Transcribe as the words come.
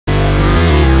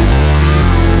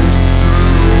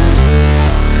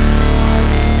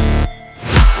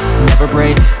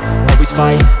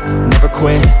fight, never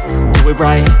quit, do it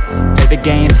right, play the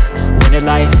game, win it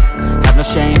life, have no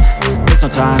shame, there's no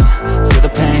time, feel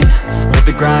the pain, live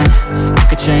the grind, I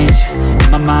could change, in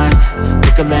my mind,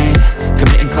 pick a lane,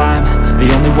 commit and climb,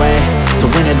 the only way to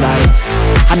win it life.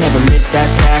 I never miss,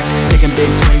 that's fact, taking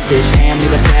big swings, bitch, hand me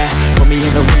the bat, put me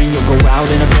in the ring, you'll go out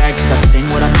in a bag, cause I sing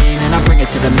what I mean and I bring it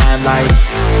to the mad light.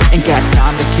 Ain't got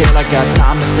time to kill, I got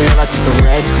time to feel, I took the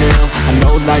red pill, I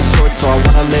know life's short so I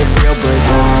wanna live real, but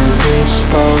how's it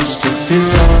supposed to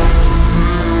feel?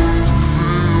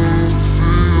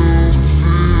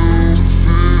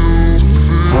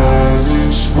 How's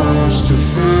it supposed to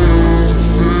feel?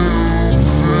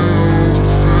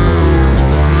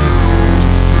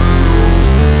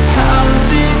 How's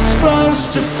it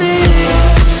supposed to feel?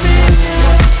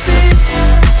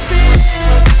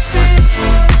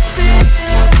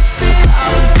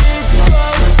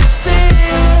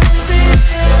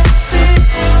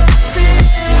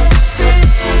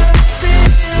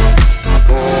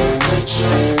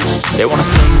 They wanna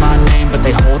say my name, but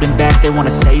they holding back. They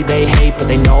wanna say they hate, but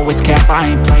they know it's cap.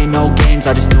 I ain't play no games,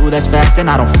 I just do that's fact. And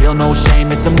I don't feel no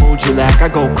shame, it's a mood you lack. I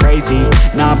go crazy,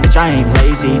 nah bitch I ain't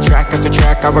lazy. Track after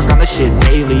track, I work on this shit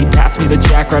daily. Pass me the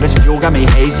jack, right as fuel, got me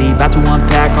hazy. About to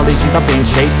unpack all these things I've been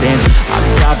chasing. I've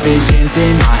got visions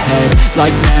in my head,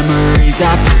 like memories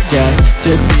after death.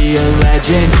 To be a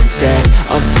legend instead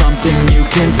of something you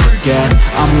can forget.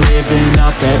 I'm living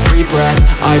up every breath,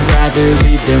 I'd rather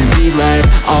lead than be led.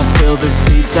 I'll fill the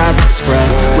seats as I spread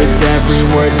with every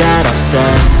word that I've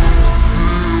said.